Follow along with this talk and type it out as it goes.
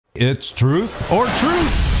It's truth or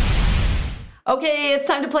truth. Okay, it's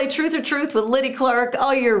time to play Truth or Truth with Liddy Clark.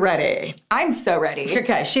 Oh, you're ready. I'm so ready.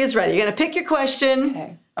 Okay, she's ready. You're going to pick your question.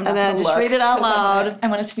 Okay. And then just read it out loud. I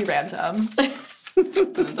want it to be random.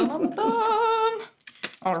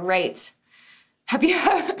 All right. Have you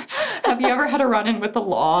ever had a run-in with the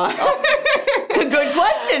law? It's a good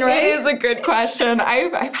question, right? It is a good question.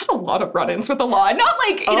 I've had a lot of run-ins with the law. Not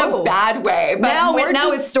like in a bad way, but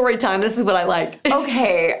now it's story time. This is what I like.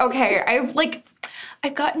 Okay.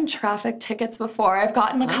 I've gotten traffic tickets before. I've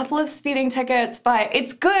gotten a couple of speeding tickets, but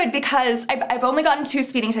it's good because I've only gotten 2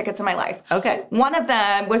 speeding tickets in my life. Okay. One of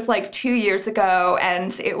them was like 2 years ago,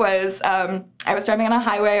 and it was, I was driving on a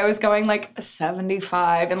highway. I was going like a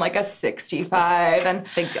 75 and like a 65, and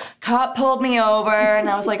Big deal. Cop pulled me over, and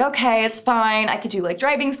I was like, okay, it's fine. I could do like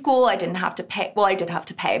driving school. I didn't have to pay. Well, I did have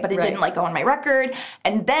to pay, but it didn't like go on my record.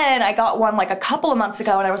 And then I got one like a couple of months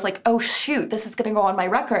ago, and I was like, oh shoot, this is gonna go on my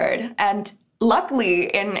record. And luckily,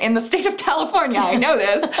 in the state of California, I know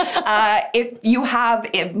this, if you have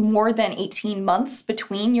more than 18 months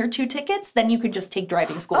between your 2 tickets, then you could just take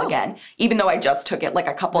driving school again. Even though I just took it like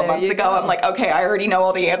a couple of months ago, I'm like, okay, I already know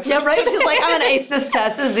all the answers. Yeah, right? She's like, I'm going to ace this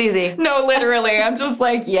test. This is easy. No, literally. I'm just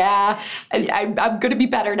like, yeah, I'm going to be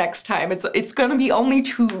better next time. It's going to be only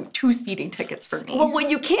two speeding tickets for me. Well,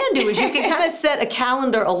 what you can do is you can kind of set a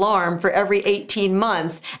calendar alarm for every 18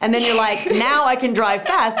 months, and then you're like, now I can drive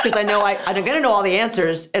fast because I know I'm going to know all the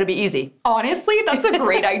answers. It'll be easy. Honestly, that's a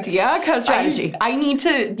great idea because strategy. I need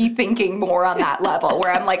to be thinking more on that level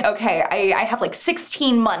where I'm like, okay, I have like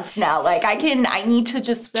 16 months now. Like I need to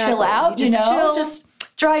just chill out, you know, just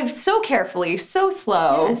drive so carefully, so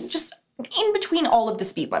slow, just in between all of the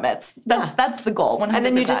speed limits. That's the goal. 100%. And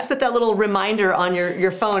then you just put that little reminder on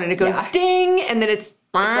your phone, and it goes ding, and then it's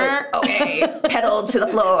like, okay, pedal to the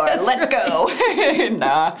floor. Let's go.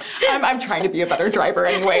 Nah, I'm trying to be a better driver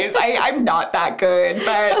anyways. I'm not that good,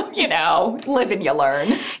 but you know, live and you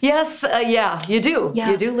learn. Yes, yeah, you do.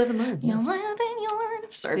 Yeah. You do live and learn. You live and you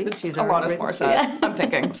learn. Sorry, she's Alanis Morissette. I'm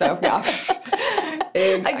thinking, so yeah.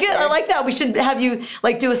 Exactly. I like that. We should have you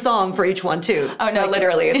like do a song for each one too. Oh no,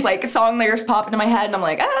 literally, it's like song lyrics pop into my head, and I'm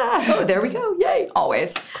like, oh, there we go, yay!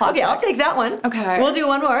 Always. Classic. Okay, I'll take that one. Okay, we'll do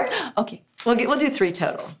one more. Okay, we'll do 3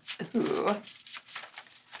 total. Ooh.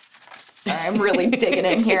 Sorry, I'm really digging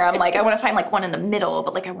in here. I'm like, I want to find like one in the middle,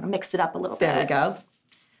 but like I want to mix it up a little bit. There we go.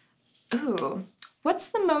 Ooh, what's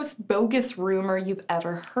the most bogus rumor you've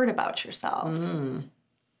ever heard about yourself?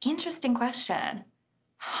 Interesting question.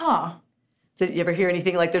 Huh. Did you ever hear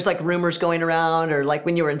anything like there's like rumors going around, or like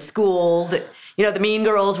when you were in school that, you know, the mean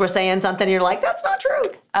girls were saying something and you're like, that's not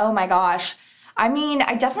true? Oh my gosh. I mean,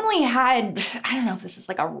 I definitely had, I don't know if this is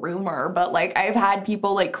like a rumor, but like I've had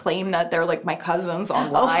people like claim that they're like my cousins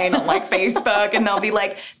online on like Facebook, and they'll be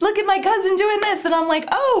like, look at my cousin doing this. And I'm like,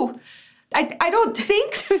 oh, I don't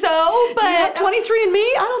think so, but... Do you have 23andMe?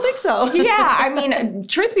 I don't think so. Yeah, I mean,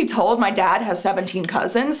 truth be told, my dad has 17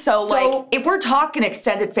 cousins, so like, if we're talking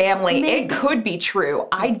extended family, it could be true.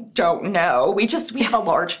 I don't know. We have a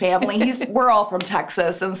large family. We're all from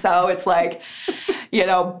Texas, and so it's like, you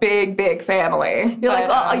know, big family. You're like,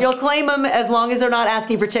 well, you'll claim them as long as they're not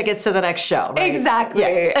asking for tickets to the next show, right? Exactly.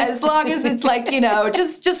 Yes. As long as it's like, you know,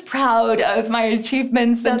 just proud of my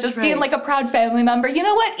achievements and just being like a proud family member. You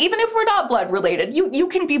know what? Even if we're not blood related, you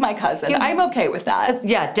can be my cousin. I'm okay with that.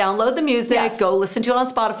 Yeah, download the music, go listen to it on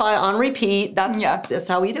Spotify on repeat. That's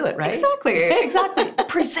how we do it, right? Exactly.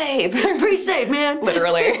 Pre-save. Pre-save, man.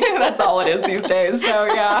 Literally. That's all it is these days. So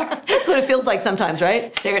yeah. That's what it feels like sometimes,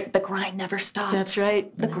 right? Sarah, the grind never stops. That's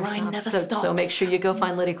right. The grind never stops. So make sure you go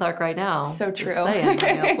find Liddy Clark right now. So true. Just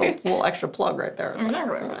saying. Little extra plug right there. All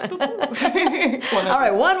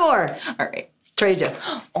right, one more. All right. Trade you.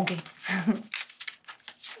 Okay.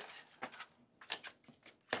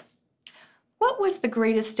 What was the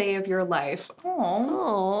greatest day of your life?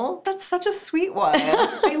 Oh, that's such a sweet one.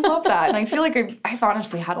 I love that. And I feel like I've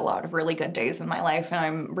honestly had a lot of really good days in my life, and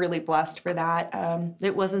I'm really blessed for that.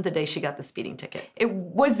 It wasn't the day she got the speeding ticket. It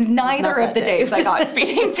was neither of the days I got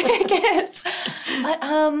speeding tickets.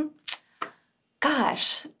 But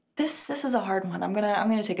gosh, this is a hard one. I'm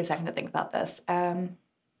gonna take a second to think about this.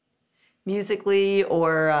 Musically,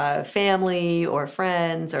 or family, or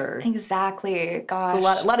friends, or exactly. Gosh, it's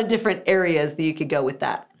a lot of different areas that you could go with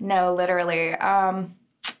that. No, literally. I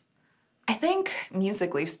think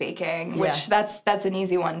musically speaking, which that's an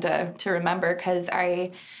easy one to remember, because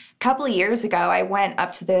I couple of years ago, I went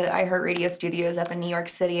up to the iHeartRadio studios up in New York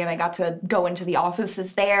City, and I got to go into the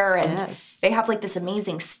offices there, and they have like this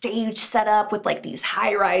amazing stage set up with like these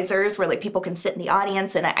high risers where like people can sit in the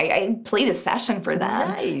audience, and I played a session for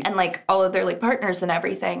them and like all of their like partners and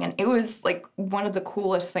everything, and it was like one of the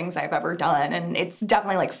coolest things I've ever done, and it's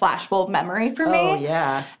definitely like flashbulb memory for me. Oh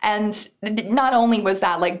yeah. And not only was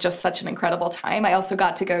that like just such an incredible time, I also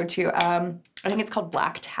got to go to I think it's called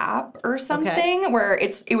Black Tap or something, where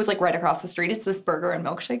it was like right across the street. It's this burger and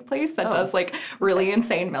milkshake place that does like really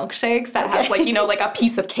insane milkshakes that has like, you know, like a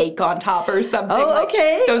piece of cake on top or something. Oh,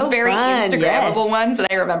 okay. Like those very fun. Instagrammable ones. And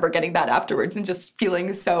I remember getting that afterwards and just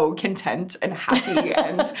feeling so content and happy.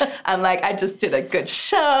 And I'm like, I just did a good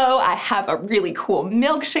show. I have a really cool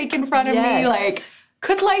milkshake in front of me. Like,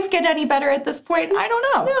 could life get any better at this point? I don't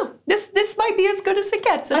know. No. This might be as good as it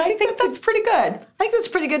gets, and I think that's pretty good. I think that's a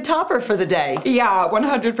pretty good topper for the day. Yeah,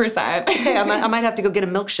 100%. Okay, I might have to go get a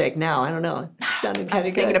milkshake now. I don't know. It sounded kind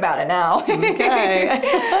of good. Thinking about it now. Okay.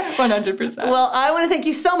 100%. Well, I want to thank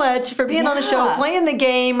you so much for being on the show, playing the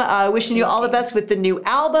game, wishing you all the best with the new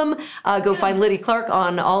album. Go find Liddy Clark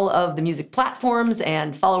on all of the music platforms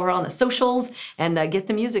and follow her on the socials and get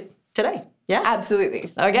the music today. Yeah,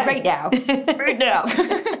 absolutely. Okay. Right now. Right now.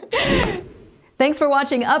 Thanks for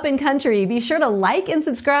watching Up in Country. Be sure to like and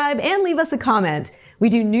subscribe and leave us a comment. We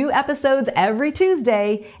do new episodes every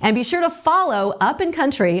Tuesday, and be sure to follow Up in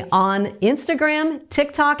Country on Instagram,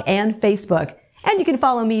 TikTok, and Facebook. And you can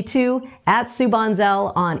follow me too at Sue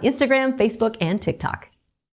Bonzell on Instagram, Facebook, and TikTok.